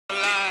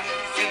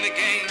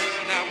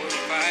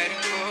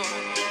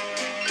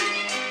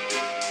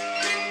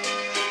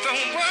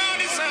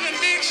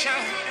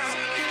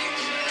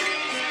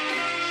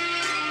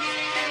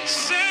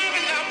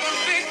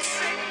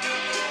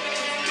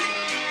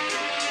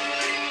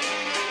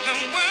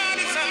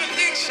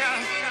Way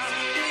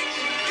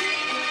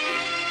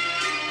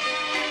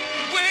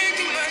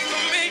too much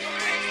for me.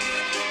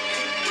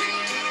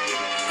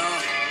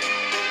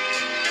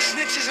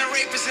 Snitches and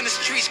rapists in the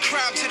streets,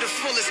 crowd to the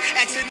fullest.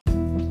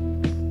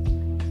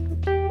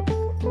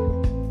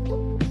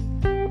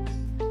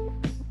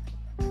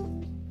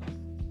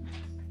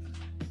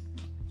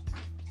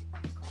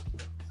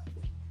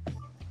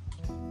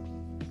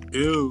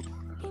 Ew.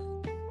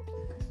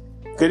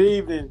 Good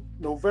evening,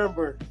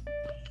 November.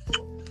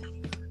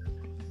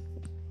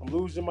 I'm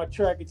losing my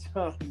track of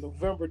time.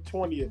 November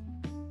 20th,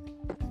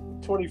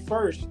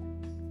 21st,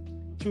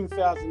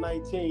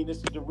 2019. This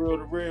is the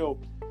Real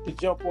to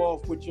jump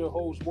off with your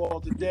host,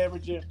 Walter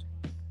Damager.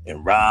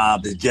 And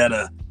Rob the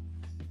Jetta.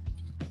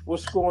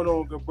 What's going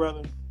on, good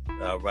brother?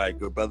 All right,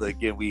 good brother.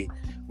 Again, we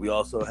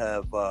also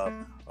have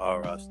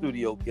our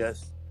studio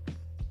guest.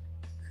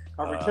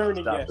 Our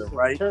returning guest.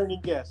 Wright.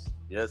 Returning guest.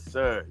 Yes,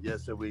 sir.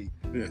 We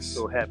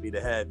so happy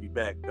to have you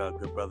back,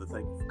 good brother.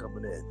 Thank you for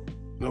coming in.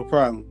 No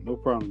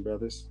problem,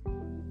 brothers.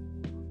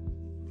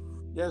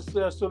 Yes,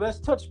 sir. So let's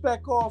touch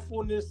back off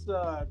on this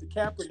the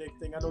Kaepernick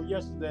thing. I know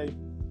yesterday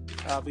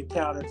I've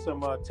encountered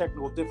some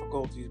technical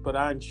difficulties, but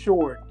I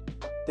ensured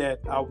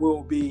that I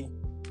will be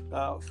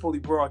fully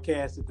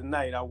broadcasted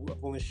tonight. I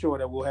will ensure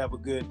that we'll have a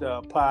good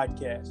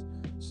podcast.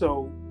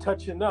 So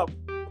touching up,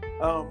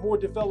 more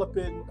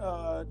developing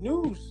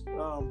news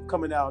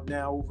coming out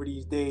now over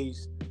these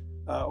days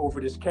over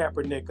this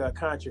Kaepernick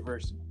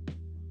controversy.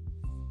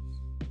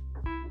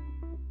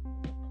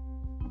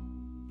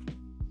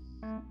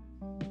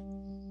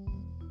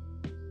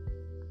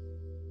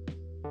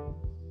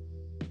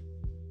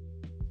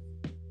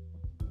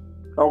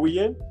 Are we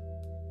in?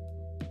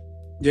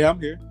 Yeah, I'm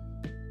here.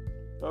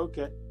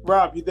 Okay.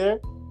 Rob, you there?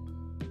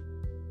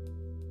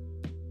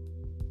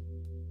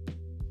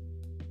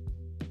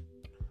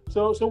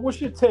 So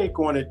what's your take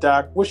on it,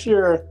 Doc? What's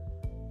your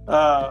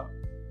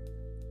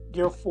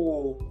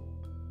full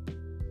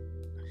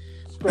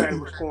spread?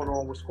 What's going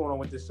on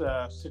with this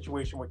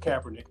situation with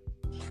Kaepernick?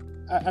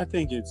 I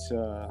think it's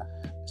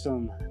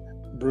some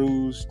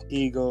bruised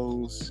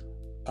egos,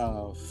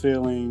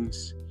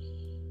 feelings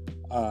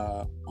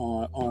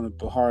on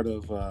the part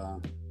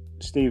of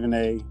Stephen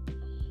A.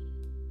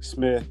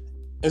 Smith,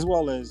 as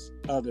well as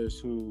others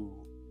who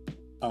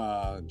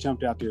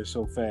jumped out there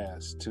so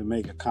fast to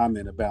make a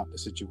comment about the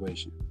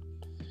situation.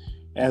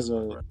 As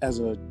a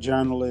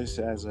journalist,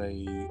 as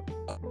a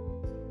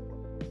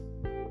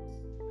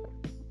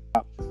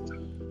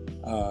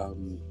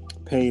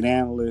paid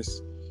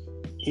analyst,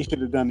 he should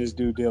have done his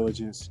due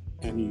diligence,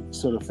 and he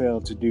sort of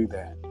failed to do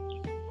that.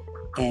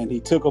 And he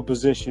took a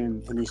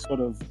position, and he sort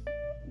of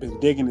been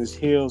digging his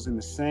heels in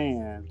the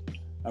sand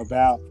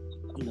about,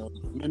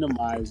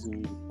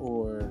 minimizing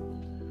or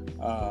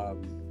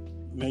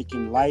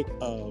making light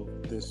of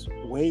this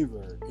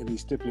waiver and these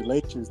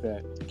stipulations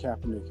that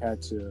Kaepernick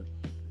had to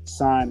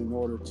sign in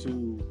order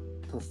to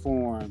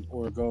perform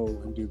or go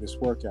and do this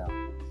workout.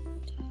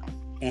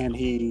 And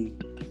he,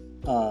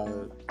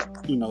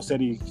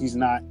 said he's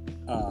not.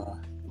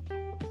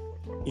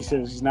 He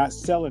says he's not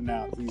selling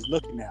out; he's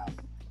looking out.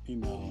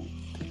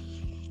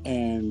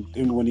 And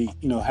when he,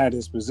 had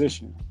his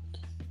position.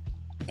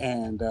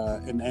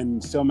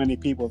 And so many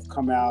people have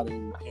come out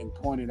and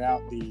pointed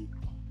out the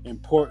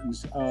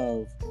importance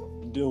of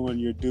doing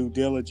your due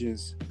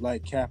diligence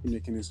like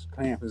Kaepernick and his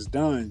camp has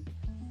done.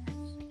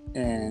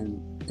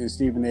 And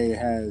Stephen A.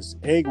 has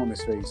egg on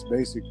his face,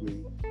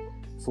 basically,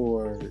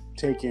 for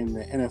taking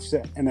the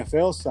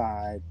NFL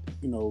side,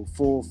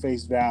 full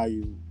face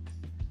value,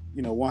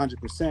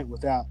 100%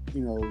 without,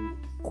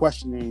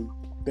 questioning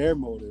their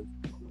motive.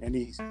 And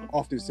he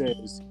often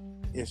says,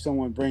 if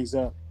someone brings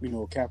up,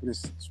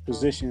 Kaepernick's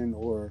position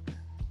or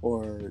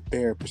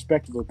their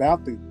perspective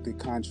about the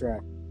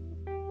contract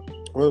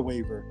or the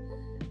waiver,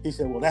 he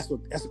said, well, that's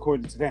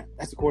according to them.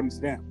 That's according to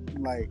them.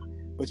 Like,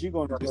 but you're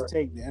going to just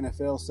take the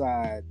NFL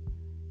side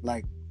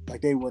like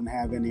they wouldn't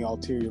have any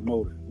ulterior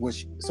motive,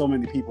 which so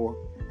many people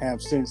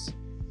have since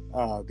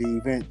the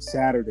event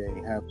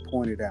Saturday have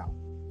pointed out.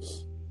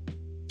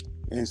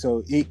 And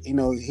so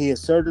he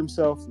asserted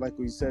himself, like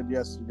we said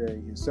yesterday.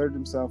 He inserted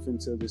himself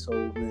into this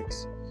whole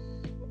mix.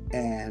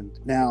 And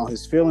now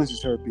his feelings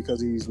is hurt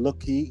because he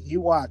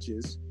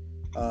watches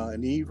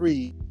and he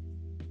reads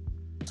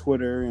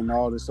Twitter and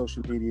all the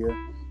social media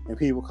and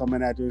people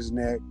coming after his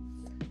neck,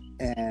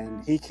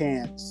 and he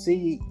can't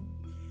see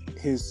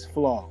his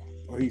flaw,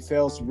 or he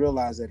fails to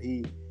realize that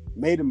he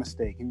made a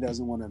mistake. He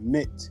doesn't want to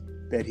admit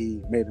that he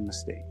made a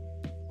mistake.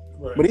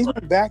 Right. But he's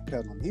been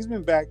backpedaling. He's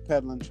been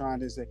backpedaling, trying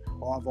to say,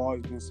 I've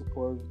always been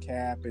supportive of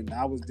Cap, and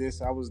I was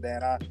this, I was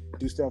that. I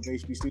do stuff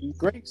HBC.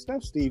 Great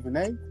stuff, Stephen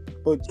A.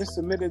 But just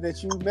admitted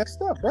that you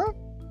messed up, bro.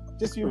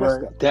 Just you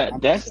messed up.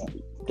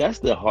 That's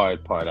the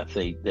hard part, I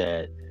think,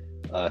 that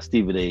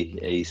Stephen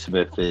A.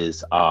 Smith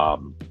is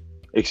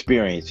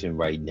experiencing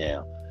right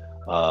now.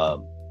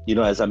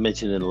 As I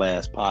mentioned in the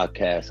last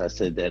podcast, I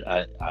said that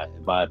I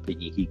in my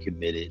opinion, he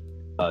committed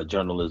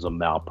journalism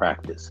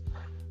malpractice.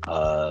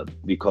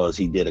 Because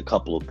he did a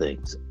couple of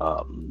things.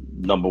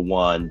 Number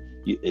one,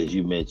 as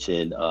you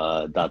mentioned,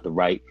 Dr.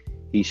 Wright,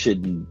 you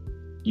shouldn't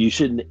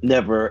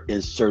never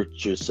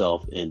insert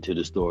yourself into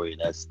the story.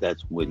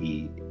 That's what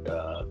he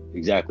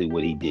exactly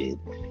what he did.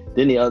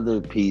 Then the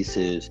other piece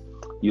is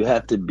you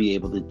have to be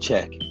able to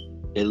check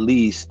at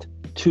least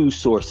 2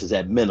 sources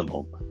at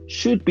minimum.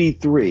 Should be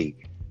 3,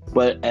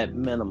 but at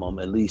minimum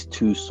at least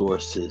 2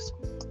 sources.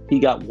 He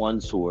got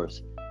one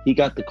source. He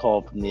got the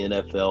call from the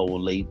NFL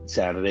on late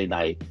Saturday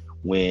night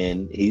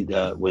when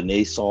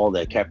they saw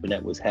that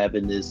Kaepernick was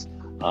having this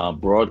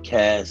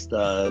broadcast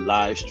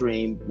live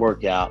stream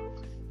workout.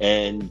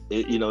 And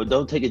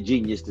don't take a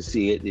genius to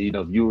see it.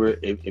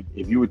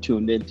 If you were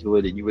tuned into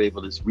it and you were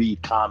able to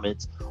read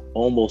comments,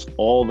 almost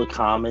all the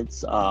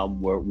comments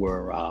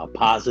were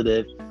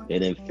positive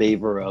and in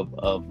favor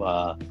of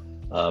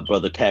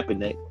Brother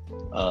Kaepernick.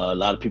 A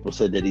lot of people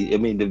said that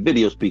the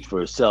video speaks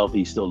for itself.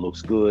 He still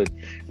looks good.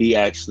 He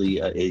actually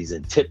is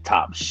in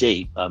tip-top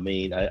shape. I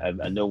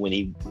know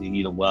when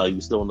while he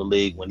was still in the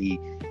league, when he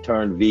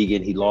turned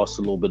vegan, he lost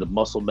a little bit of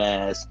muscle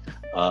mass.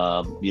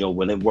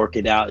 When in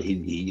working out,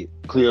 he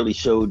clearly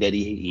showed that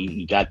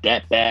he got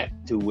that back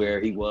to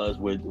where he was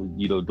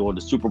during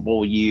the Super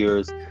Bowl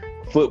years.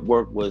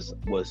 Footwork was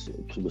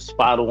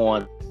spot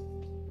on.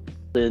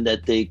 And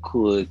that they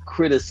could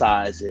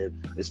criticize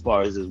him as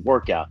far as his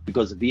workout,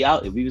 because if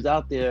he was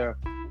out there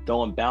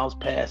throwing bounce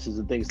passes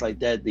and things like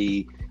that,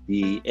 the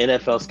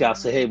NFL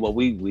scouts say, hey, well,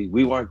 we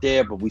weren't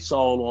there, but we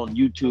saw it on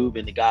YouTube,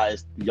 and the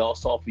guys, y'all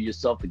saw for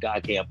yourself, the guy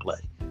can't play.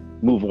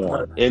 Move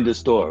on. End of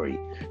story.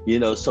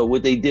 So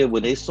what they did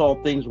when they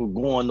saw things were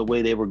going the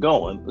way they were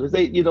going, because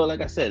they,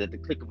 like I said, at the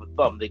click of a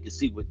thumb, they could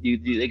see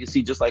they could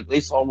see just like they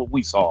saw what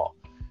we saw.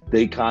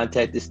 They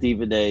contacted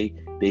Stephen A.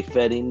 They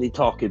fed him the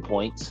talking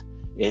points,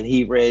 and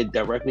he read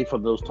directly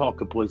from those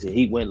talking points, and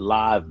he went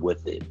live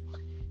with it.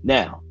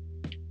 Now,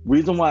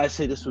 reason why I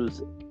say this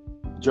was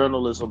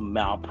journalism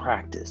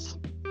malpractice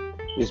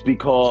is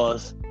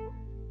because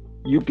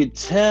you could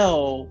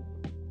tell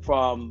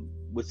from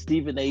what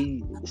Stephen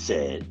A.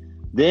 said.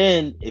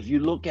 Then, if you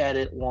look at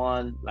it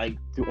on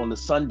the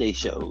Sunday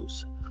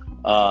shows,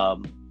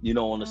 on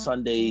the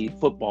Sunday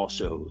football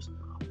shows,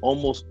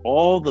 almost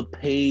all the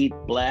paid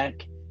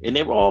black, and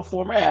they were all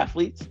former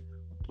athletes,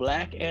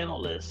 black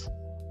analysts,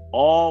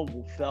 all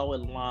fell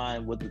in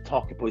line with the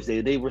talking points.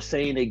 They were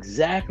saying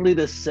exactly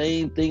the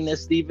same thing that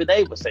Stephen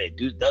A. was saying.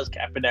 Dude, does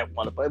Kaepernick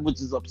want to play?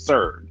 Which is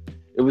absurd.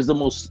 It was the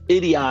most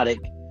idiotic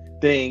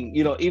thing.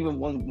 Even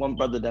one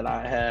brother that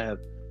I have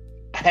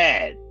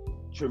had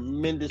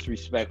tremendous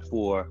respect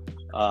for,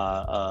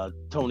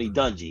 Tony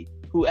Dungy,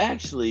 who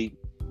actually,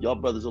 y'all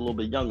brothers are a little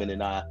bit younger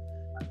than I.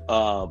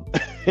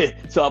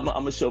 So I'm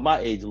gonna show my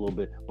age a little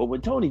bit. But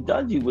when Tony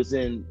Dungy was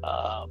in,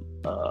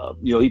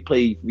 he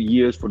played for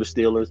years for the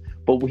Steelers.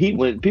 But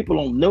when people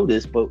don't know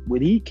this, but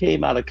when he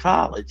came out of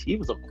college, he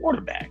was a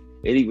quarterback,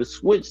 and he was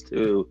switched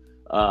to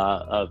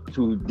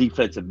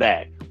defensive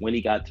back when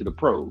he got to the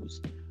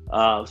pros.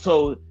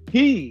 So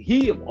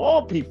he of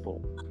all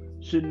people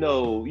should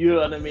know,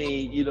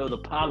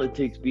 the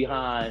politics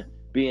behind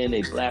being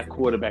a black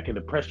quarterback and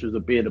the pressures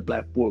of being a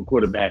black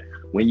quarterback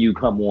when you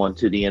come on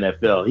to the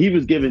NFL. He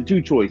was given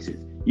 2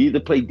 choices. You either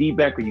play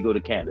D-back or you go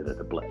to Canada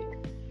to play.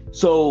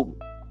 So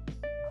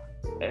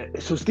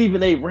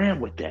Stephen A. ran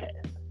with that.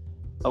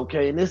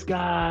 Okay, and this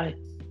guy,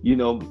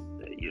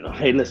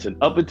 hey, listen,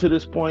 up until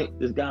this point,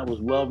 this guy was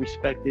well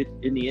respected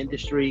in the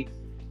industry.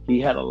 He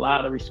had a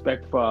lot of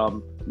respect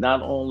from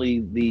not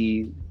only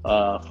the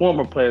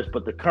former players,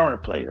 but the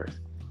current players.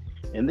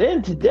 And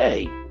then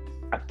today,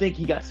 I think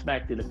he got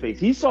smacked in the face.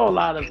 He saw a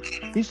lot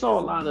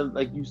of,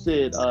 like you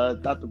said,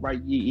 Dr.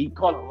 Wright, he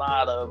caught a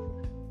lot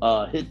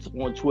of hits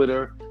on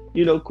Twitter.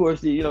 Of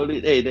course, they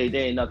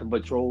ain't nothing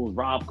but trolls.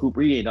 Rob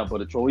Cooper, he ain't nothing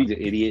but a troll. He's an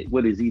idiot.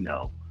 What does he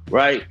know,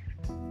 right?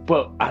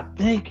 But I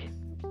think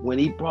when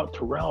he brought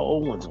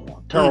Terrell Owens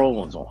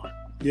on,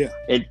 yeah,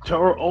 and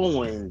Terrell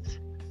Owens,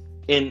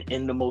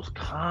 in the most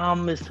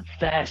calmest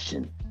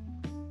fashion,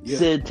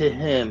 said to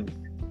him,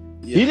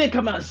 he didn't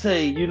come out and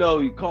say,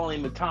 you call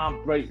him a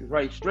Tom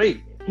right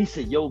straight. He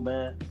said, yo,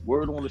 man,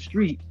 word on the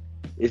street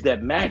is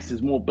that Max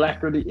is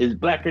blacker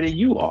than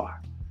you are.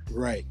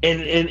 Right.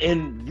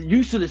 And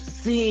you should have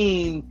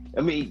seen,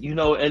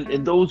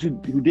 and those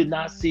who did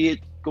not see it,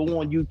 go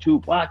on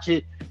YouTube, watch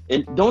it,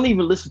 and don't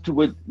even listen to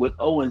what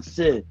Owen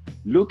said.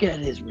 Look at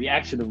his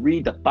reaction and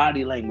read the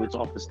body language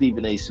off of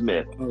Stephen A.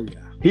 Smith. Oh, yeah.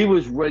 He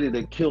was ready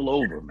to kill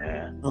over,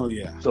 man. Oh,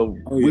 yeah. So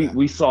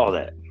we saw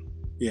that.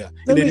 Yeah.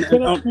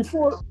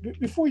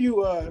 Before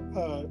you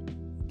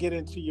get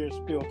into your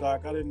spiel,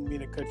 Doc, I didn't mean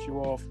to cut you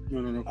off.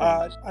 No.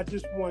 I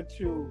just want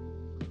to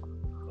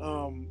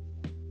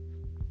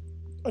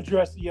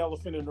address the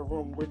elephant in the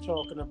room. We're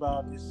talking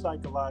about this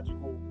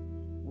psychological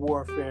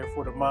warfare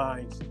for the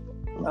minds.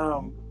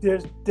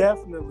 There's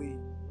definitely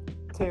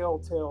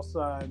telltale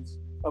signs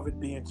of it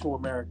being 2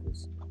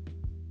 Americas.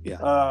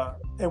 Yeah.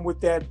 And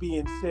with that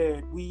being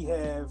said, we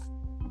have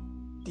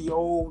the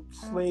old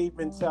slave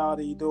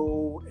mentality, the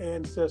old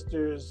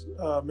ancestors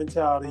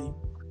mentality,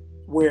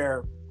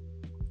 where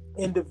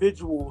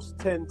individuals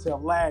tend to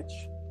latch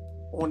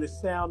on the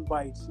sound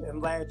bites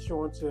and latch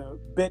onto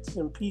bits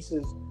and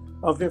pieces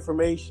of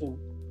information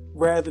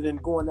rather than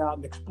going out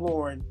and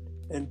exploring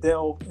and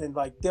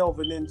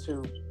delving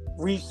into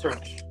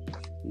research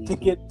to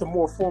get the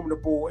more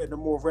formidable and the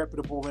more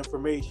reputable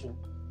information.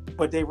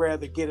 But they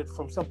rather get it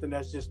from something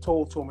that's just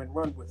told to them and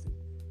run with it.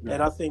 Yeah.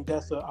 And I think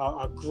that's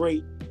a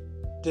great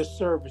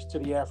disservice to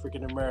the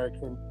African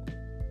American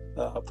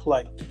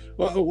plight.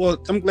 Well,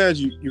 I'm glad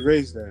you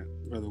raised that,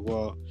 Brother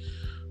Walt.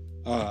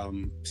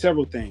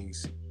 Several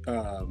things.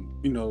 Not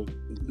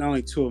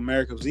only to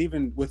Americans,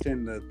 even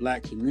within the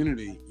Black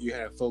community, you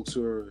have folks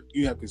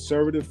you have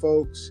conservative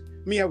folks.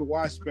 I mean, you have a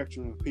wide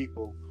spectrum of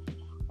people.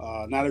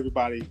 Not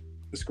everybody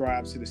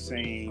ascribes to the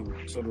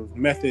same sort of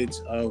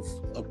methods of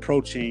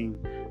approaching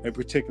a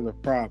particular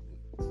problem,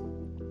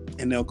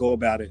 and they'll go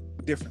about it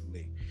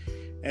differently.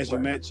 As you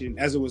mentioned,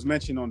 as it was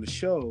mentioned on the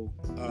show,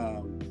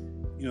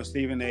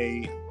 Stephen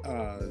A.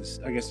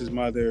 I guess his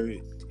mother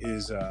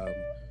is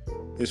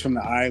from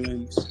the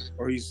islands,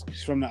 or he's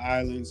from the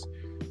islands.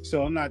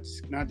 So I'm not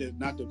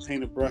to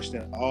paint a brush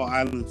that all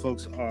island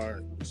folks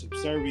are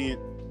subservient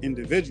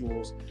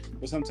individuals,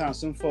 but sometimes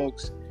some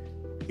folks,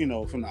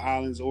 from the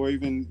islands, or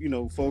even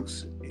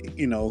folks,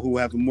 who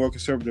have a more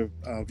conservative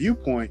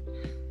viewpoint,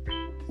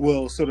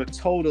 will sort of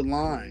toe the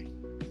line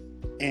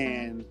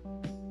and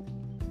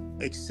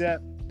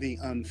accept the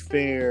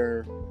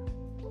unfairness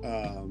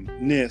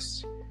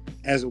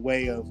as a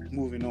way of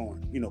moving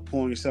on,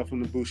 pulling yourself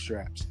from the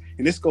bootstraps.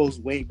 And this goes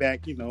way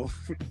back,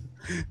 the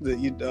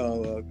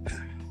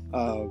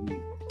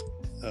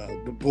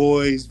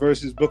Boys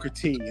versus Booker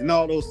T and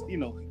all those,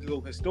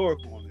 go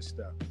historical on this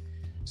stuff.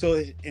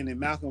 So, and then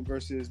Malcolm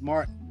versus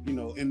Martin,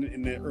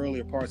 in the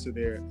earlier parts of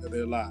their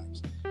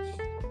lives.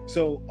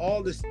 So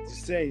all this to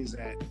say is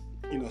that,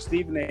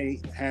 Stephen A.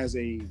 has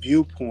a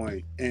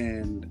viewpoint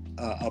and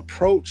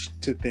approach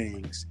to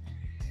things,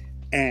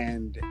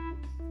 and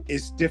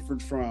it's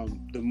different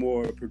from the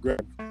more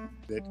progressive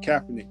that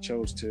Kaepernick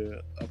chose to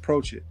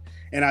approach it.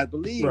 And I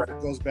believe it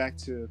goes back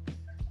to,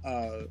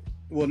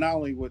 not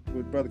only what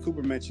Brother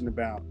Cooper mentioned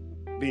about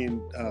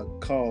being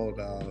called,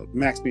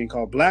 Max being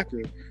called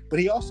blacker, but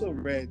he also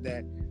read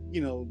that,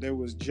 there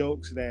was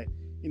jokes that,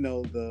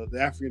 the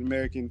African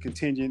American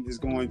contingent is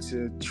going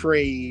to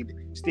trade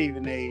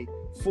Stephen A.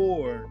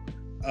 for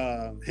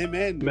him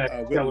and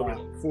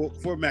Whitlock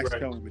for Max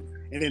Kellerman.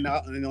 And then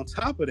on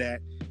top of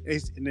that,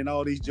 and then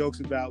all these jokes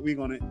about we're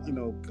gonna,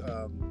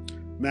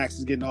 Max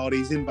is getting all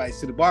these invites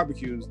to the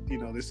barbecues,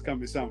 this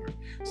coming summer.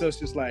 So it's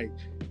just like,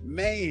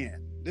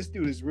 man, this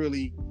dude is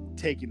really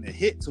taking the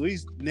hit. So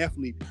he's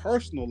definitely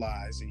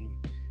personalizing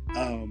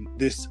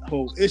this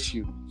whole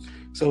issue.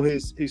 So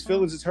his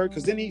feelings is hurt,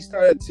 because then he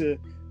started to,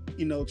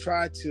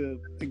 try to,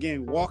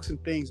 again, walk some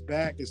things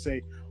back and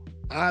say,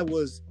 I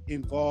was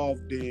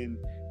involved in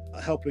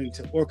helping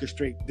to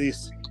orchestrate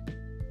this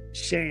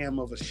sham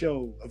of a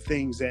show of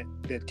things that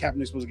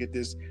Kaepernick's supposed to get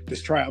this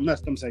trial.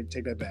 I'm saying,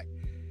 take that back.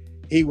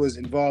 He was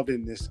involved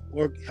in this,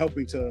 or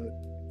helping to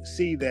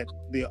see that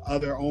the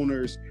other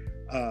owners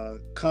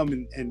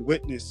come and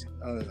witness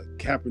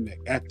Kaepernick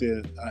at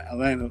the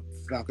Atlanta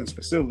Falcons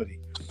facility.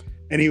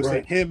 And he was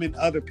saying him and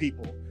other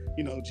people,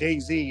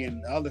 Jay-Z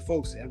and other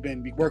folks have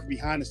been working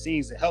behind the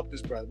scenes to help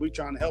this brother. We're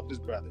trying to help this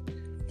brother.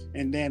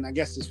 And then I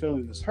guess his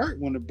feelings was hurt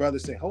when the brother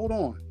said, hold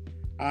on,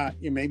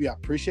 maybe I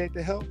appreciate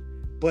the help,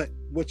 but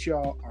what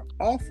y'all are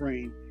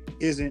offering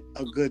isn't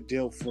a good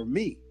deal for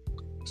me.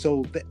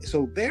 So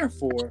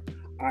therefore,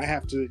 I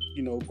have to,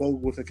 go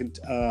with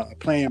a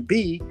plan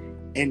B.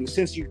 And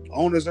since you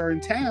owners are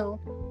in town,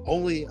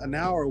 only an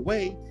hour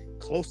away,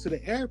 close to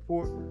the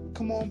airport,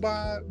 come on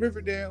by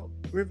Riverdale,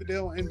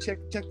 and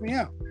check me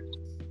out.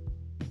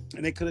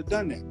 And they could have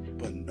done that,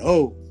 but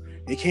no,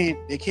 they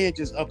can't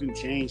just up and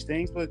change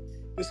things. But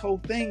this whole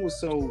thing was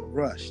so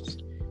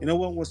rushed, and no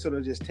one was sort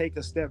of just take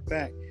a step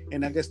back.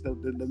 And I guess the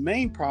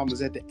main problem is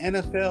that the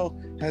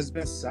NFL has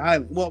been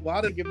silent. Well,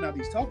 while they're giving out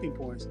these talking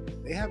points,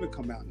 they haven't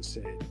come out and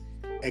said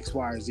X,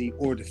 Y, or Z,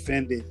 or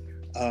defended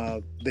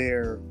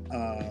their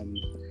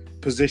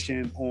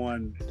position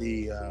on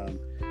the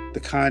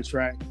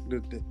contract,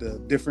 the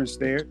difference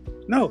there.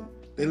 No,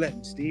 they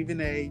let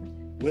Stephen A.,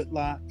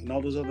 Whitlock, and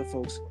all those other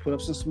folks put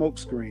up some smoke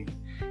screen,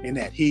 and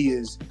that he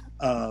is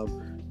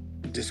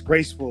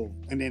disgraceful.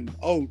 And then,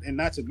 and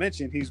not to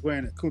mention, he's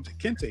wearing a Kunta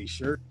Kinte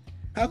shirt.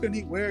 How can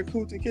he wear a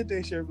Kunta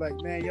Kinte shirt? Like,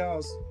 man,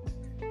 y'all's,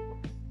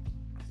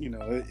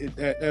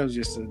 that was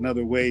just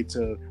another way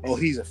to,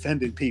 he's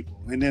offended people.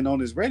 And then on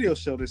his radio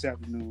show this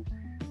afternoon,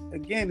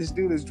 again, this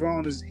dude is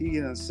drawn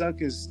sunk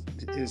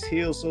his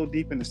heels so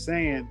deep in the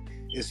sand,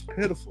 it's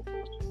pitiful.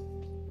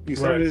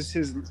 Some of his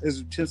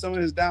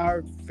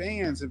diehard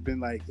fans have been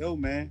like, yo,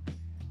 man,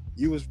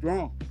 you was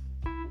wrong.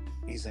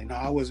 He's like, no,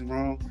 I wasn't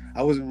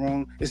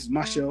wrong. This is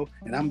my show,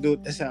 and I'm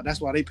doing that's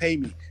why they pay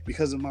me,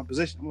 because of my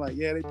position. I'm like,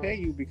 yeah, they pay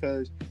you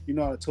because you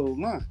know how to toe the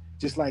line.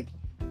 Just like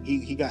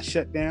he got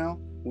shut down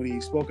when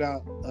he spoke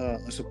out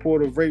a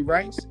supporter of Ray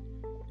Rice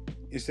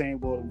and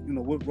saying, well,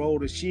 what role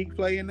does Sheik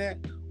play in that?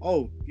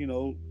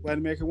 White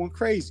America went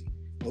crazy.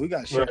 Well, we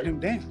got to shut him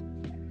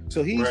down.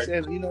 So he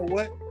said, you know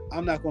what?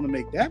 I'm not going to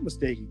make that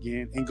mistake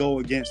again and go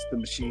against the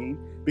machine,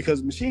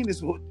 because the machine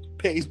is what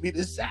pays me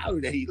the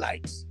salary that he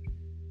likes.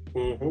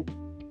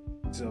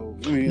 Mm-hmm. So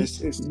I mean,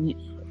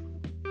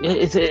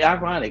 it's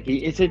ironic.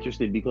 It's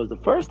interesting because the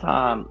first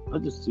time, I'll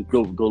just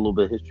go a little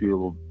bit of history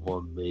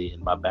on me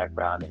and my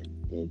background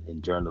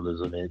in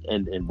journalism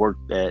and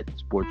worked at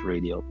sports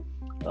radio,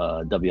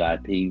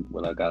 WIP,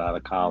 when I got out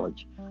of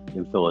college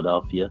in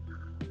Philadelphia.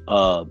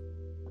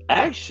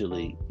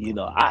 Actually,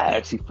 I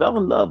actually fell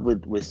in love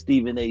with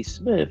Stephen A.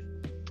 Smith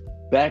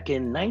back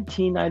in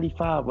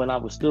 1995 when I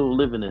was still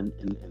living in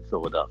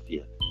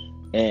Philadelphia.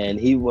 And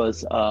he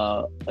was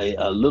a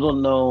little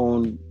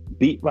known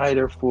beat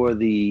writer for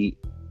the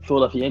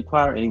Philadelphia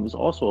Inquirer, and he was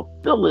also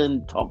a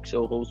fill-in talk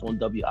show host on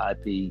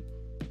WIP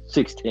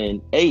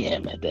 610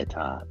 AM at that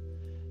time.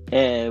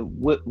 And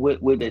what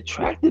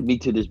attracted me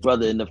to this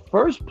brother in the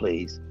first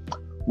place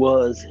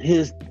was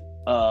his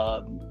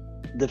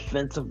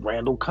defense of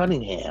Randall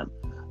Cunningham,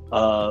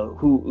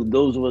 who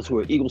those of us who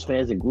are Eagles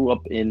fans and grew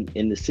up in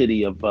the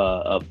city of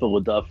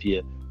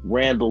Philadelphia,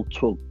 Randall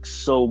took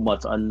so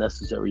much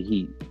unnecessary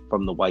heat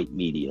from the white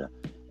media.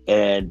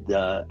 And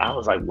I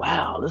was like,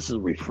 wow, this is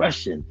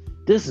refreshing.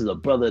 This is a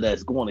brother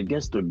that's going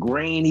against the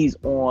grain. He's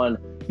on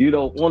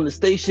the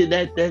station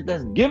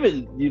that's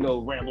giving,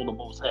 Randall the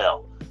most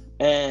hell.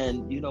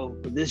 And,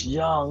 this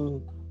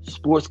young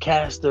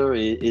sportscaster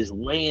is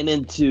laying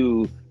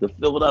into the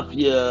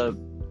Philadelphia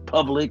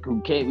public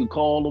who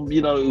called him,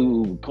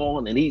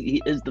 and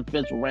his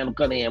defense for Randall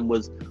Cunningham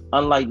was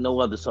unlike no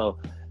other. So,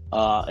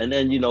 and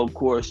then, of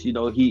course, he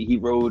was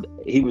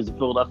a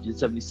Philadelphia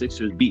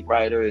 76ers beat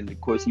writer. And of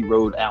course he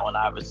rode Allen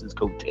Iverson's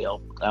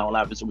coattail. Allen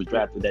Iverson was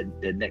drafted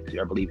that next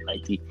year, I believe,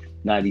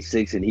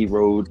 1996. And he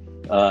rode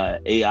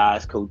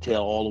AI's coattail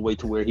all the way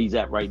to where he's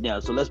at right now.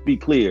 So let's be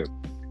clear.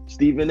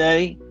 Stephen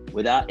A.,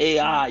 without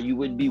AI, you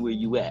wouldn't be where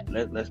you at.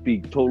 Let's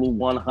be total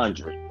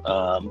 100.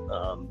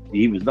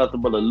 He was nothing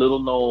but a little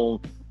known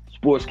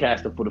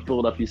sportscaster for the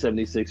Philadelphia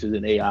 76ers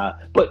and AI.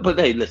 But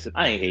hey, listen,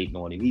 I ain't hating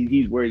on him.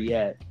 He's where he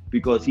at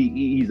because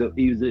he's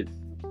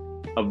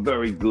a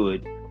very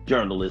good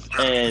journalist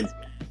and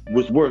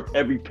was worth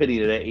every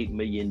penny of that $8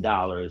 million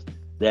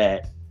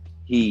that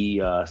he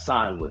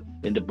signed with.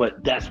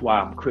 But that's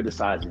why I'm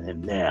criticizing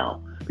him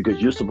now,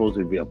 because you're supposed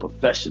to be a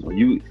professional.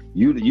 You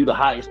the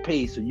highest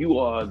paid, so you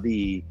are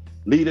the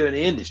leader in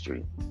the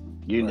industry.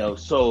 Right.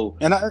 So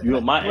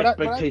my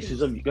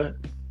expectations of you. Go ahead.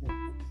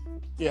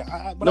 Yeah,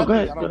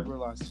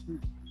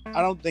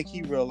 I don't think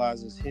he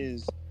realizes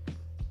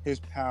his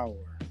power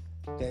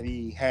that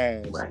he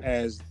has, right,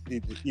 as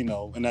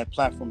and that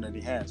platform that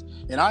he has.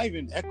 And I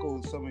even echo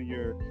some of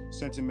your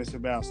sentiments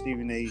about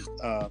Stephen A.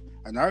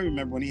 And I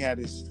remember when he had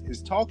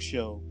his talk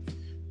show.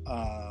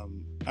 I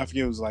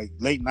forget, it was like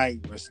late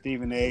night with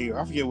Stephen A. or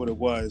I forget what it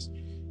was,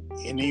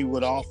 and he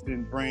would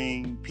often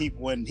bring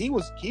people, and he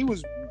was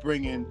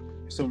bringing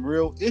some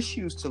real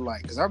issues to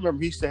light. Because I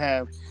remember he used to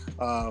have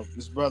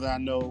this brother I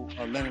know,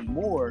 Leonard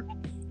Moore,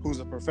 who's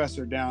a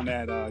professor down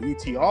at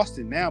UT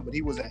Austin now, but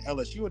he was at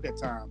LSU at that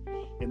time.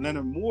 And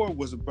Leonard Moore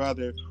was a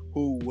brother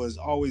who was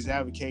always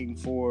advocating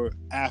for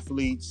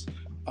athletes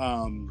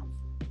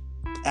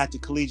at the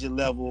collegiate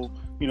level,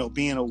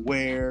 being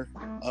aware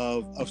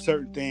of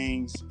certain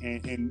things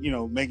and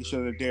making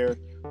sure that they're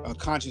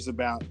conscious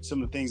about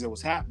some of the things that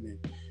was happening.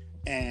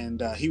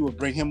 And he would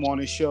bring him on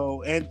his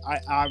show, and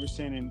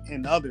Iverson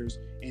and others,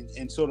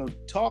 and sort of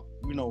talk,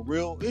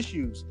 real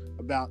issues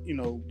about,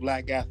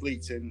 black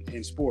athletes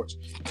in sports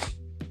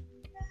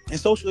and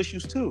social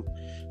issues too.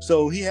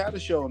 So he had a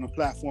show on the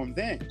platform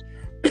then.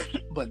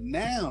 But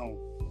now,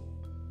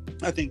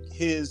 I think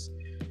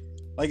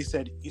like I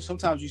said,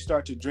 sometimes you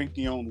start to drink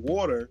your own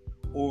water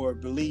or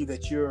believe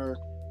that you're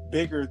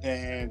bigger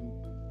than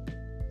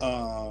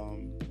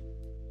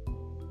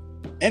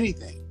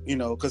anything,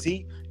 because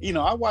he,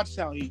 I watched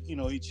how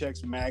he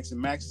checks Max, and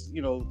Max,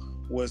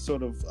 was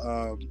sort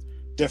of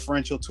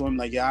deferential to him.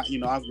 Like, yeah,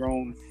 I've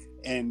grown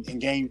and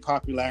gained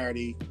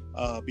popularity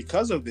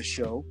because of this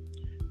show.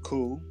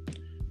 Cool.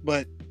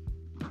 But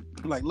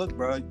like, look,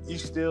 bro, you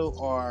still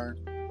are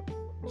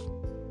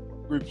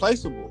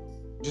replaceable,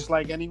 just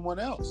like anyone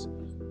else.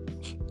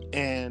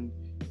 And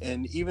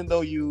even though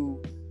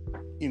you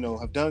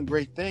have done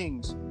great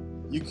things,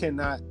 you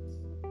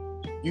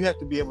have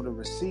to be able to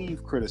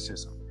receive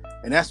criticism.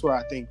 And that's why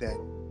I think that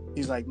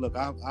he's like, look,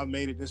 I've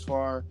made it this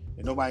far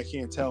and nobody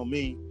can tell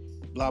me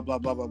blah, blah,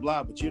 blah, blah,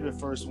 blah. But you're the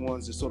first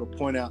ones to sort of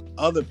point out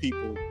other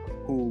people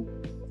who,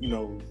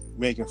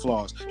 making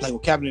flaws. Like, well,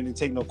 Kaepernick didn't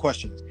take no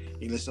questions.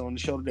 He listened on the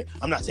show today.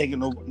 I'm not taking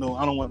no,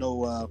 I don't want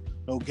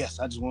no guests.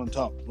 I just want to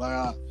talk.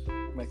 Blah.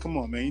 I'm like, come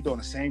on, man, you're doing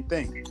the same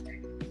thing.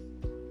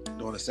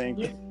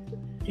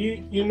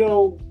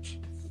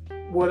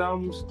 What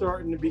I'm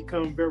starting to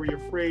become very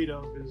afraid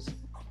of is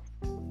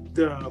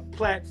the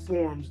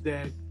platforms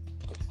that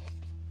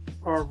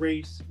our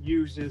race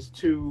uses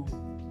to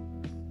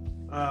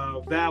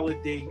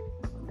validate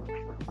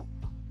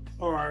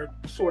our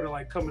sort of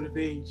like coming of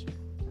age.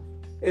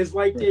 It's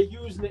like they're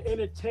using the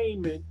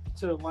entertainment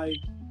to like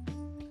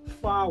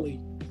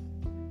folly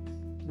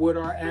what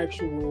our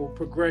actual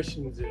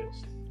progressions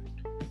is.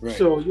 Right.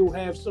 So you'll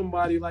have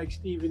somebody like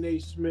Stephen A.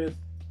 Smith,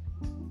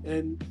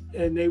 and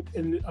they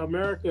in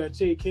America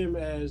take him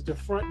as the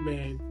front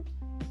man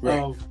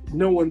of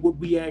knowing what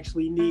we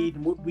actually need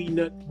and what we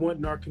want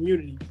in our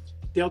community.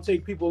 They'll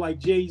take people like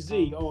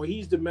Jay-Z. Oh,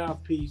 he's the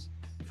mouthpiece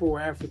for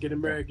African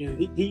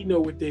Americans. He know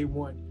what they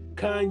want.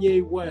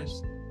 Kanye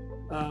West,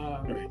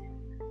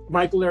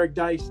 Michael Eric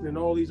Dyson, and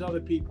all these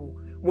other people.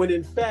 When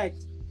in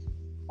fact,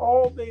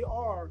 all they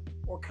are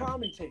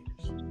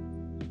commentators.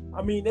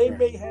 I mean, they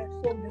may have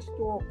some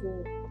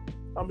historical,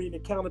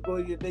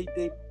 accountability that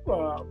they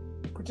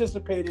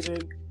participated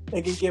in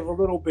and can give a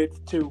little bit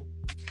to,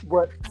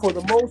 but for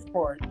the most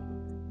part,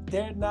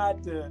 they're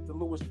not the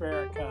Louis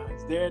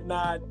Farrakhan's. They're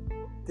not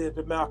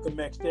the Malcolm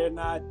X. They're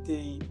not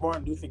the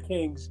Martin Luther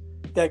Kings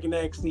that can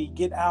actually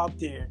get out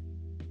there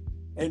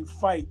and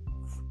fight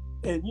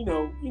and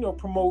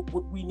promote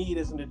what we need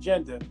as an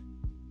agenda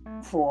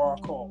for our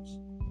cause.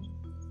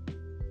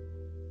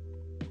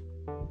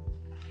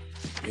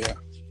 Yeah.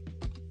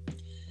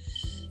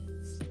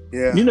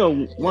 Yeah.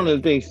 One of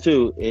the things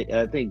too,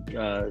 I think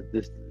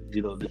this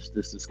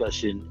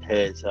discussion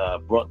has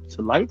brought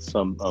to light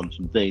some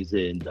things.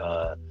 And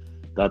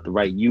Dr.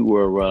 Wright, you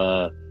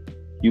were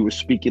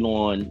speaking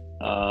on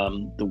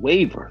the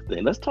waiver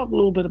thing. Let's talk a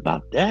little bit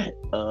about that.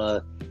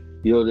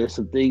 There's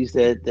some things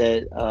that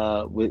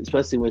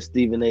especially when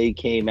Stephen A.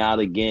 came out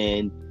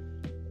again,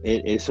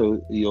 and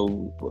so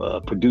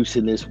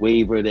producing this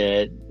waiver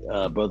that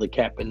Brother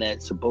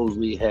Kaepernick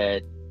supposedly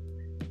had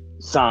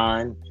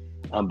signed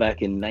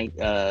back in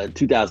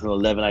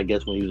 2011, I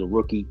guess, when he was a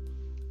rookie,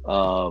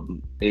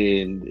 and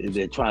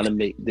they're trying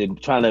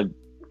to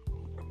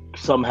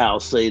somehow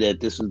say that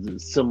this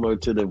was similar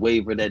to the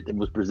waiver that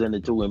was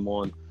presented to him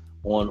on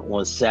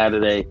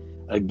Saturday.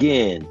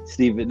 Again,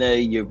 Stephen A.,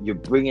 you're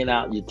bringing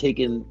out, you're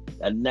taking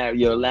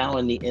you're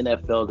allowing the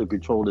NFL to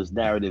control this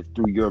narrative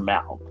through your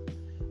mouth.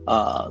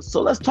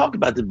 So let's talk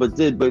about this. But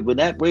when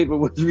that waiver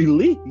was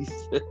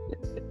released,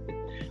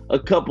 a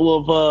couple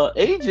of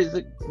agents,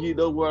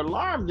 were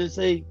alarmed and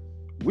say,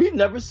 "We've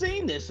never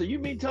seen this. So you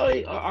mean tell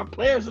me our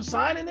players are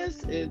signing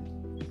this,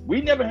 and we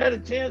never had a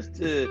chance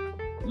to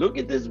look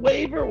at this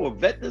waiver or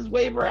vet this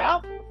waiver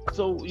out?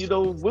 So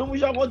when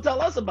was y'all going to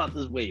tell us about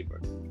this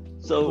waiver?"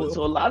 So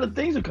a lot of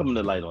things are coming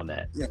to light on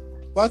that. Yeah.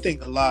 Well, I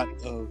think a lot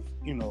of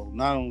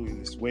not only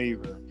this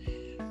waiver,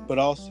 but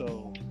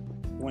also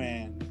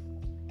when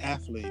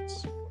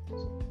athletes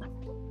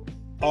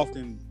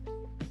often,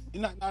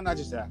 not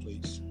just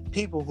athletes,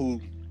 people who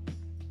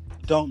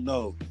don't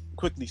know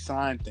quickly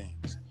sign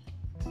things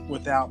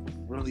without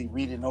really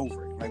reading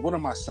over it. Like, what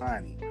am I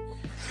signing?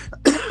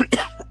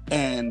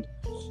 and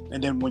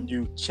then when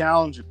you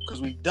challenge it,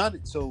 because we've done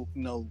it, so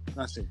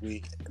I said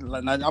we,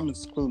 I'm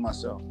excluding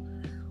myself.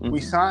 Mm-hmm. We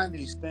sign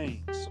these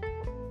things,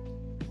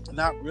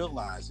 not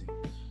realizing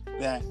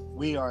that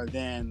we are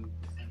then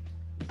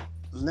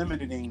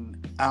limiting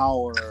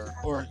our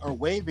or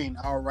waiving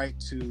our right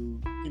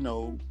to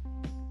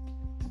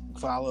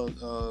file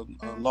a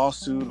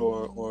lawsuit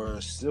or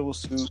a civil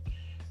suit,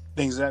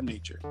 things of that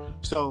nature.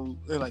 So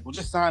they're like, well,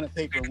 just sign a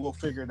paper and we'll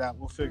figure it out.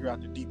 We'll figure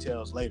out the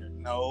details later.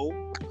 No,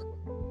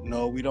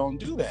 we don't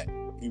do that.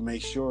 You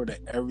make sure that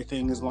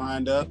everything is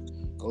lined up,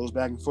 goes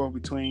back and forth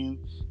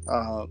between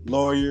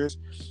lawyers.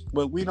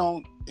 But we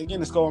don't,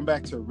 again, it's going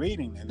back to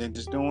reading and then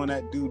just doing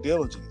that due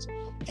diligence.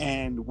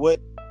 And what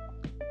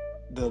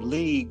the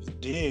league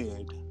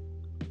did,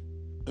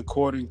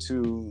 according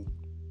to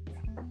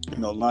a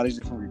lot of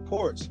different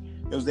reports,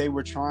 is they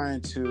were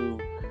trying to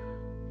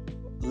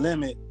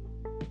limit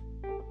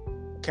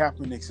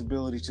Kaepernick's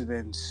ability to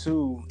then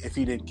sue if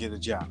he didn't get a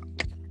job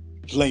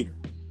later.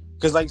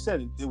 Because like I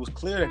said, it was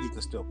clear that he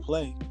could still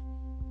play.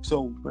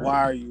 So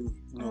why are you,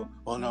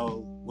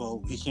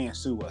 he can't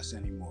sue us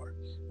anymore.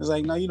 It's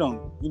like, no, you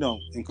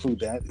don't include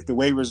that. If the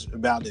waiver's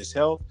about his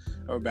health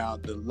or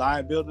about the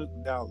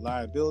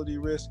liability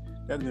risk,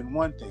 that'd have been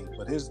one thing.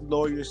 But his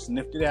lawyer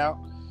sniffed it out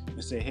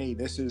and said, hey,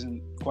 this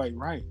isn't quite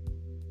right,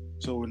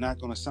 so we're not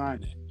going to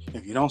sign it.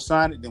 If you don't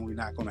sign it, then we're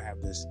not going to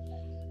have this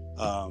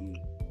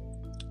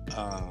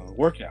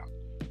workout.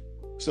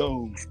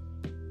 So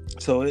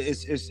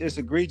it's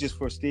egregious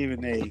for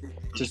Stephen A.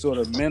 to sort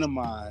of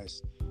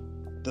minimize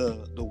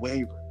the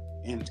waiver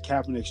and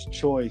Kaepernick's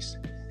choice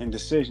and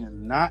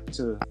decision not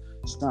to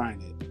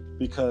sign it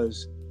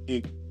because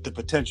the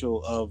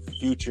potential of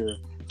future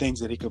things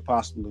that he could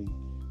possibly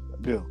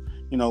do.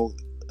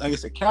 Like I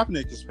said,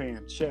 Kaepernick is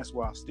playing chess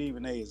while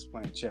Stephen A. is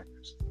playing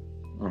checkers.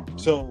 Mm-hmm.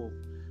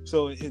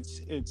 So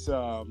it's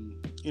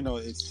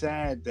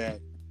sad that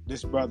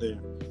this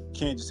brother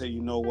can't just say,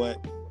 you know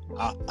what,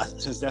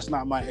 since that's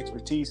not my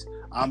expertise,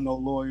 I'm no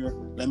lawyer,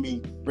 let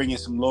me bring in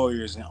some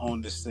lawyers and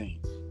own this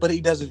thing. But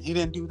he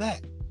didn't do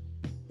that.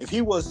 If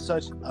he was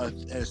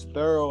as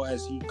thorough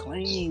as he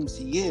claims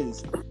he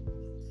is,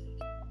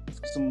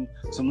 some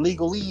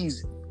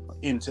legalese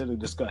into the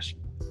discussion.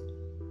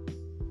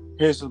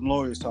 Here's some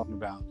lawyers talking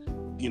about,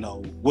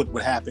 what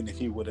would happen if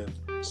he would have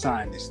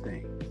signed this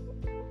thing.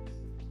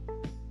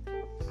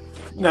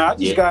 Now, I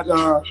just Yeah,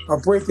 got a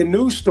breaking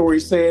news story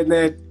saying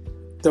that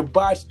the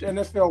botched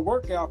NFL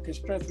workout can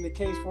strengthen the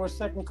case for a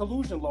second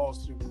collusion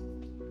lawsuit.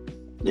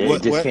 yeah, it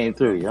What? just What? came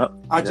through. Yep.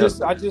 I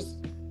Yep. just,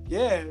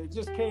 yeah, it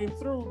just came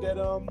through that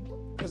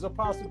there's a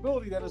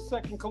possibility that a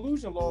second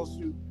collusion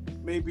lawsuit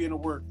may be in the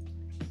work.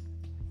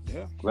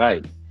 Yeah.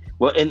 Right.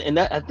 Well, and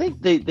that, I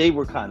think they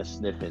were kind of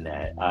sniffing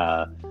that.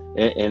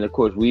 And of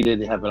course, we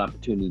didn't have an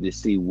opportunity to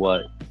see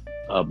what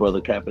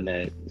Brother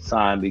Kaepernick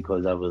signed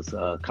because that was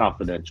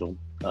confidential.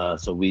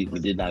 So we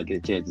did not get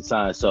a chance to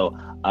sign. So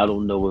I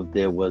don't know if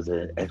there was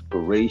an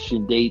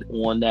expiration date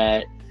on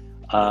that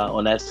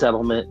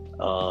settlement.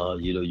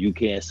 You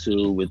can't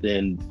sue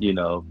within,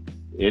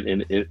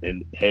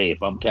 and hey,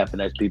 if I'm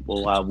Kaepernick's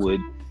people, I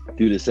would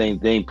do the same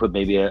thing, put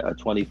maybe a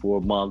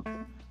 24-month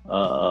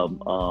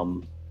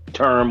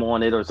term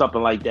on it or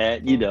something like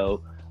that,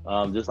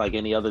 just like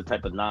any other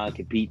type of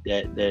non-compete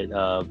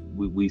that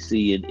we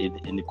see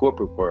in the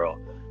corporate world.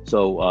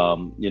 So,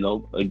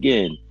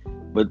 again,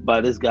 but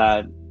by this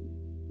guy,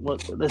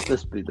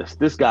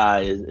 this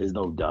guy is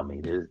no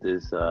dummy.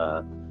 This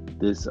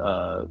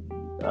Brother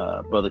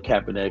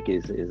Kaepernick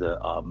is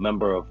a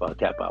member of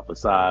Kappa Alpha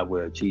Psi,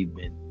 where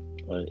achievement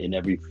in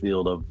every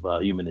field of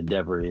human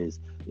endeavor is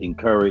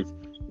encouraged.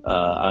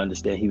 I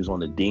understand he was on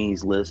the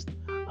dean's list.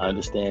 I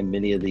understand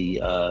many of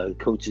the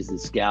coaches and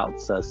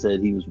scouts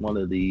said he was one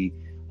of the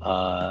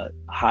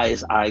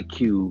highest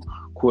IQ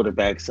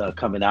quarterbacks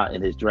coming out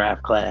in his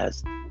draft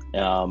class.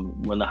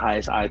 One of the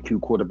highest IQ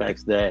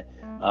quarterbacks that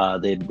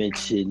they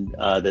mentioned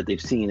that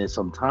they've seen in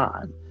some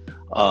time.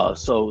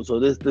 So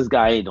this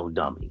guy ain't no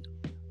dummy.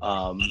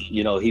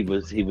 He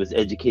was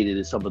educated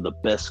in some of the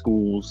best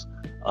schools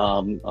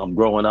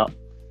growing up.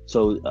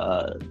 So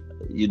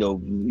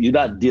you're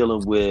not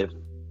dealing with.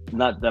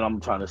 Not that I'm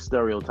trying to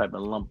stereotype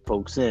and lump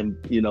folks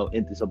into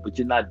something, but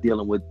you're not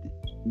dealing with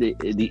the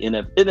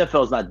NFL.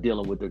 NFL's not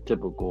dealing with their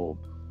typical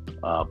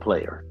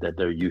player that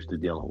they're used to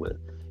dealing with.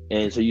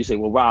 And so you say,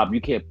 well, Rob,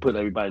 you can't put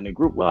everybody in a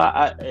group. Well,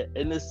 I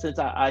in this sense,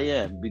 I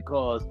am,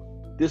 because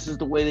this is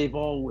the way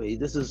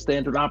this is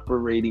standard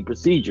operating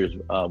procedures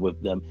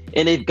with them.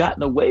 And they've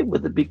gotten away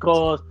with it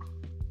because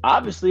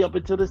obviously up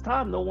until this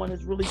time, no one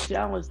has really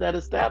challenged that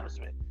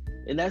establishment.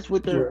 And that's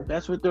what they're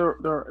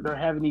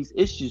having these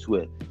issues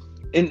with.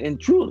 And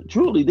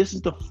truly, this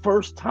is the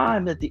first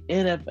time that the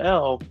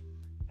NFL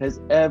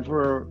has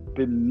ever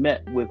been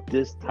met with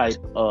this type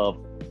of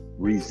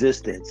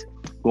resistance.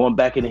 Going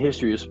back in the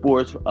history of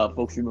sports,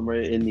 folks remember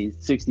in the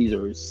 60s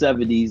or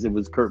 70s, it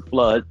was Curt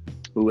Flood,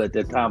 who at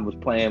that time was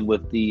playing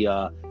with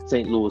the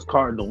St. Louis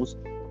Cardinals,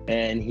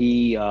 and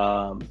he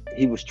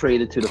was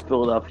traded to the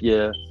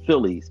Philadelphia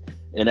Phillies.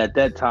 And at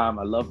that time,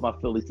 I love my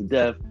Phillies to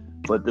death,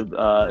 but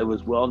it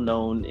was well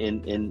known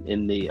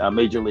in the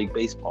Major League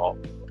Baseball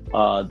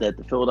that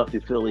the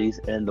Philadelphia Phillies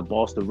and the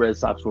Boston Red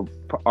Sox were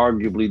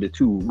arguably the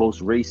two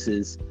most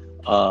racist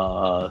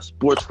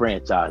sports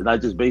franchises,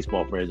 not just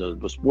baseball franchises,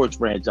 but sports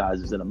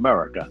franchises in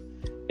America.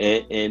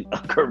 And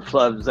Curt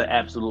Flood said,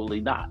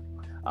 absolutely not.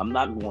 I'm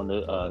not going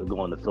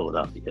to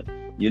Philadelphia.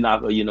 You're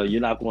not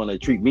going to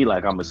treat me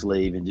like I'm a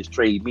slave and just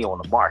trade me on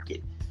the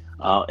market.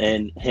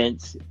 And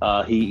hence,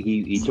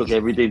 he took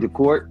everything to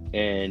court,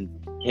 and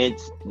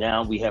hence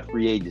now we have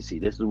free agency.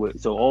 This is what.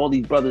 So all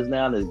these brothers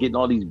now that's getting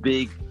all these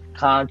big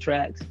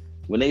contracts,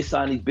 when they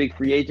sign these big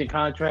free agent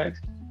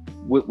contracts,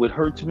 what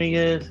hurts me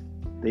is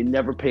they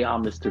never pay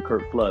homage to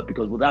Curt Flood,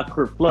 because without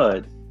Curt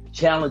Flood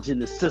challenging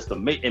the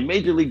system, and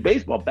Major League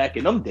Baseball back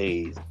in them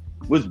days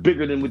was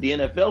bigger than what the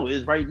NFL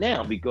is right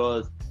now,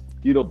 because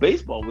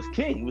baseball was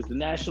king, was the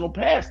national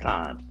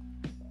pastime.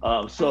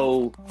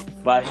 So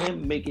by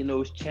him making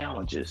those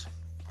challenges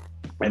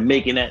and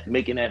making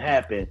that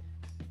happen,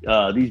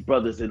 these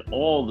brothers in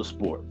all the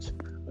sports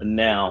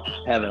now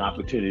have an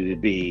opportunity to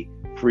be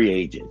free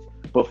agents.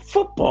 But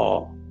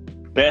football,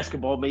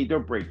 basketball made their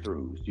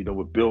breakthroughs,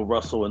 with Bill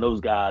Russell and those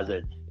guys,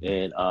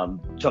 and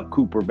Chuck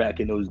Cooper back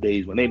in those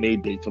days when they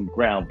made some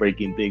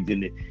groundbreaking things.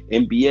 In the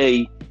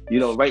NBA,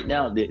 right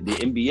now the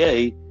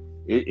NBA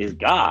is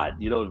God.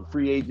 The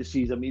free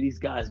agencies. I mean, these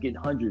guys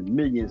getting hundreds of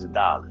millions of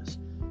dollars.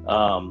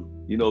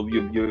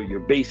 Your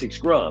basic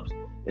scrubs.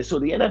 And so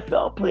the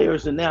NFL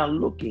players are now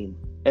looking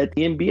at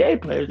the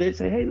NBA players. They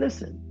say, hey,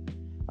 listen.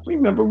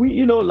 Remember,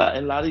 a lot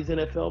of these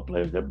NFL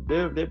players, they're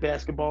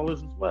basketballers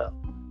as well.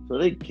 So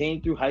they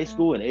came through high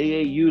school and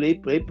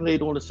AAU. They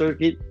played on the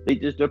circuit.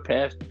 Their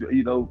past,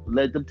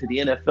 led them to the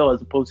NFL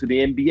as opposed to the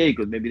NBA,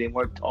 because maybe they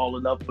weren't tall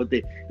enough, but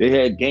they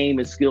had game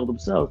and skill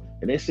themselves.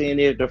 And they're saying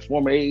their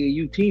former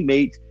AAU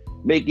teammates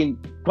making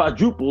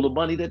quadruple the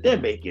money that they're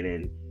making,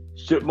 and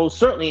most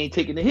certainly ain't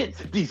taking the hits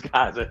that these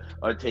guys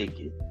are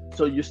taking.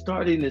 So you're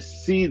starting to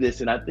see this,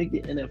 and I think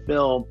the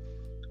NFL,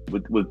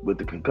 with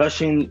the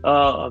concussion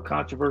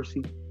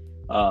controversy,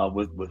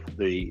 with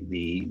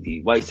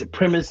the white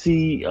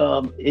supremacy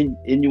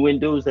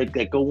innuendos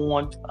that go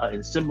on,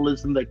 and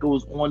symbolism that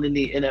goes on in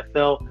the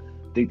NFL,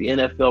 I think the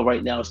NFL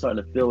right now is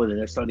starting to feel it, and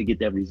they're starting to get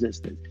that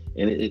resistance.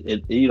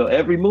 And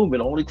every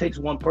movement only takes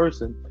one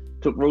person.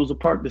 Took Rosa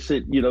Parks to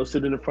sit in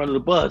the front of the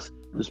bus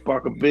to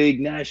spark a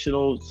big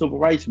national civil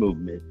rights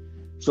movement.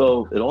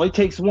 So it only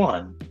takes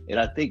one, and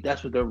I think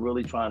that's what they're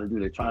really trying to do.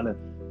 They're trying to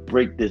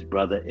break this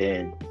brother,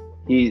 and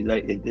he,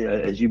 like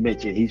as you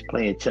mentioned, he's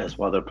playing chess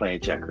while they're playing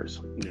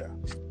checkers. Yeah,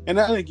 and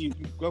I think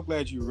I'm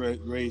glad you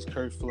raised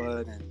Kurt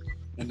Flood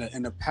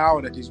and the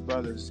power that these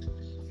brothers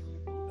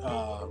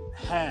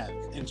have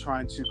in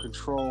trying to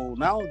control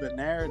not only the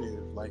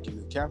narrative, like in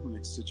the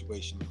Kaepernick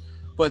situation,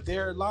 but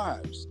their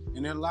lives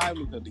and their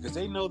livelihood, because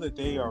they know that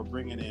they are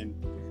bringing in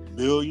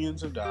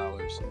billions of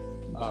dollars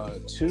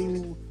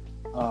to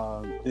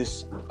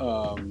this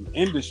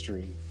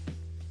industry,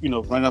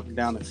 run up and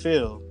down the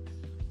field.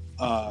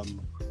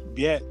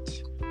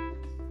 Yet,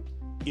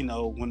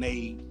 when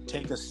they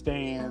take a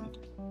stand,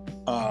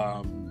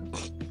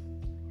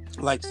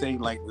 like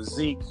with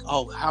Zeke,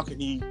 how can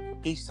he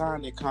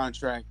signed a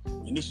contract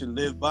and he should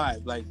live by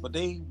it? But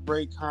they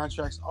break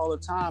contracts all the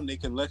time. They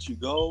can let you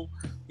go.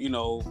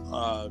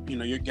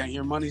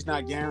 Your money's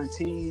not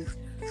guaranteed,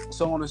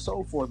 so on and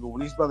so forth. But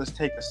when these brothers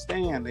take a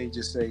stand, they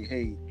just say,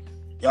 "Hey,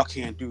 y'all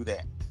can't do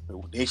that."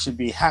 They should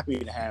be happy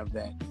to have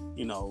that,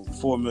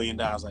 $4 million.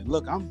 Like,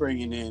 look, I'm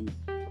bringing in,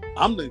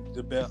 I'm the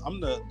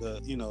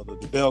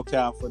bell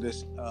cow for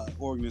this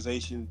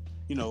organization.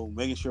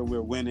 Making sure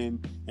we're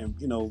winning and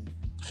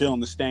filling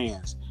the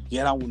stands.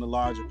 Yet I want a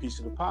larger piece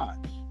of the pie.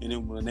 And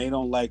then when they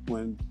don't like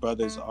when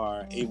brothers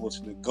are able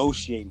to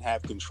negotiate and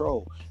have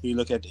control, you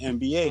look at the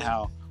NBA,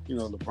 how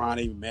LeBron,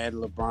 even mad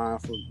at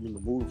LeBron for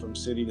moving from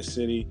city to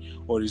city,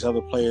 or these other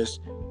players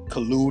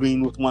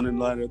colluding with one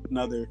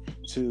another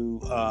to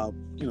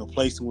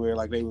place where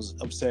like they was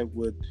upset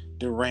with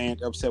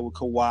Durant, upset with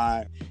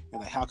Kawhi,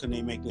 and like, how can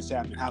they make this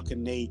happen? How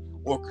can they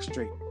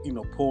orchestrate,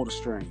 pull the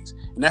strings?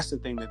 And that's the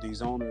thing that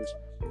these owners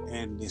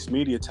and these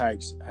media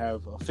types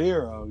have a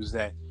fear of, is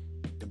that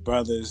the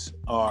brothers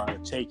are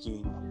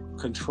taking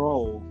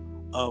control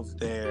of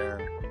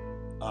their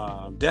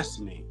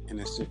destiny in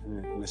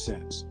a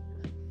sense.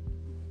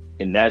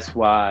 And that's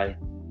why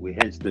we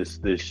hence this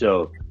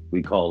show,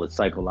 we call it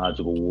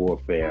psychological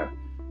warfare.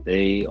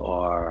 They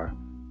are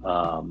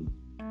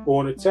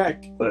on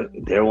attack.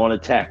 They're on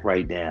attack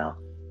right now,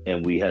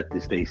 and we have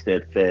to stay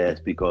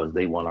steadfast because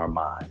they want our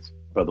minds.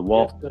 Brother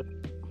Walt. Yes,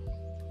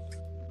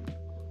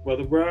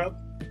 Brother Rob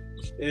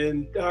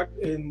and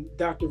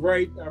Dr.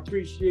 Wright, I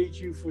appreciate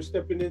you for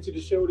stepping into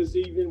the show this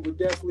evening. We're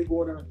definitely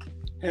going to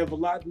have a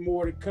lot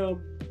more to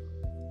come.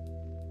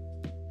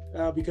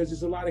 Because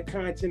there's a lot of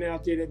content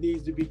out there that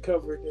needs to be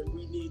covered, and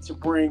we need to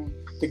bring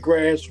the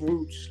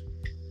grassroots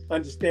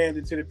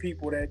understanding to the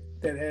people that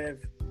have,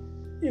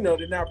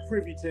 they're not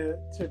privy to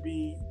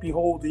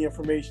behold the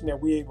information that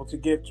we're able to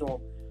give to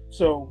them.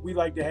 So we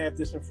like to have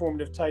this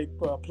informative type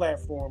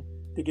platform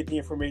to get the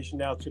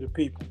information out to the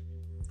people.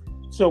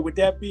 So with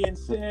that being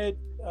said,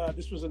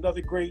 this was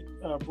another great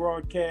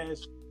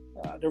broadcast.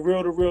 The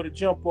real to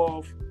jump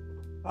off.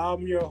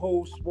 I'm your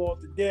host,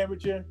 Walt the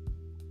Damager.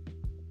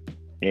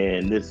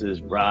 And this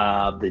is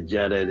Rob the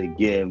Jetta. And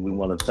again, we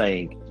want to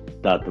thank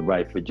Dr.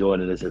 Wright for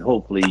joining us. And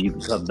hopefully you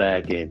can come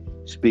back and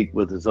speak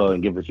with us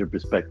and give us your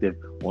perspective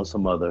on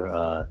some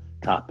other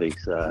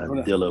topics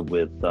dealing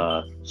with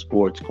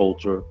sports,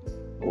 culture,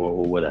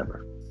 or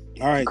whatever.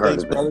 All right.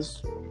 Thanks,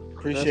 brothers.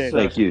 Appreciate it.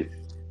 Thank you.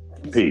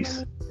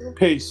 Peace.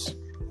 Peace.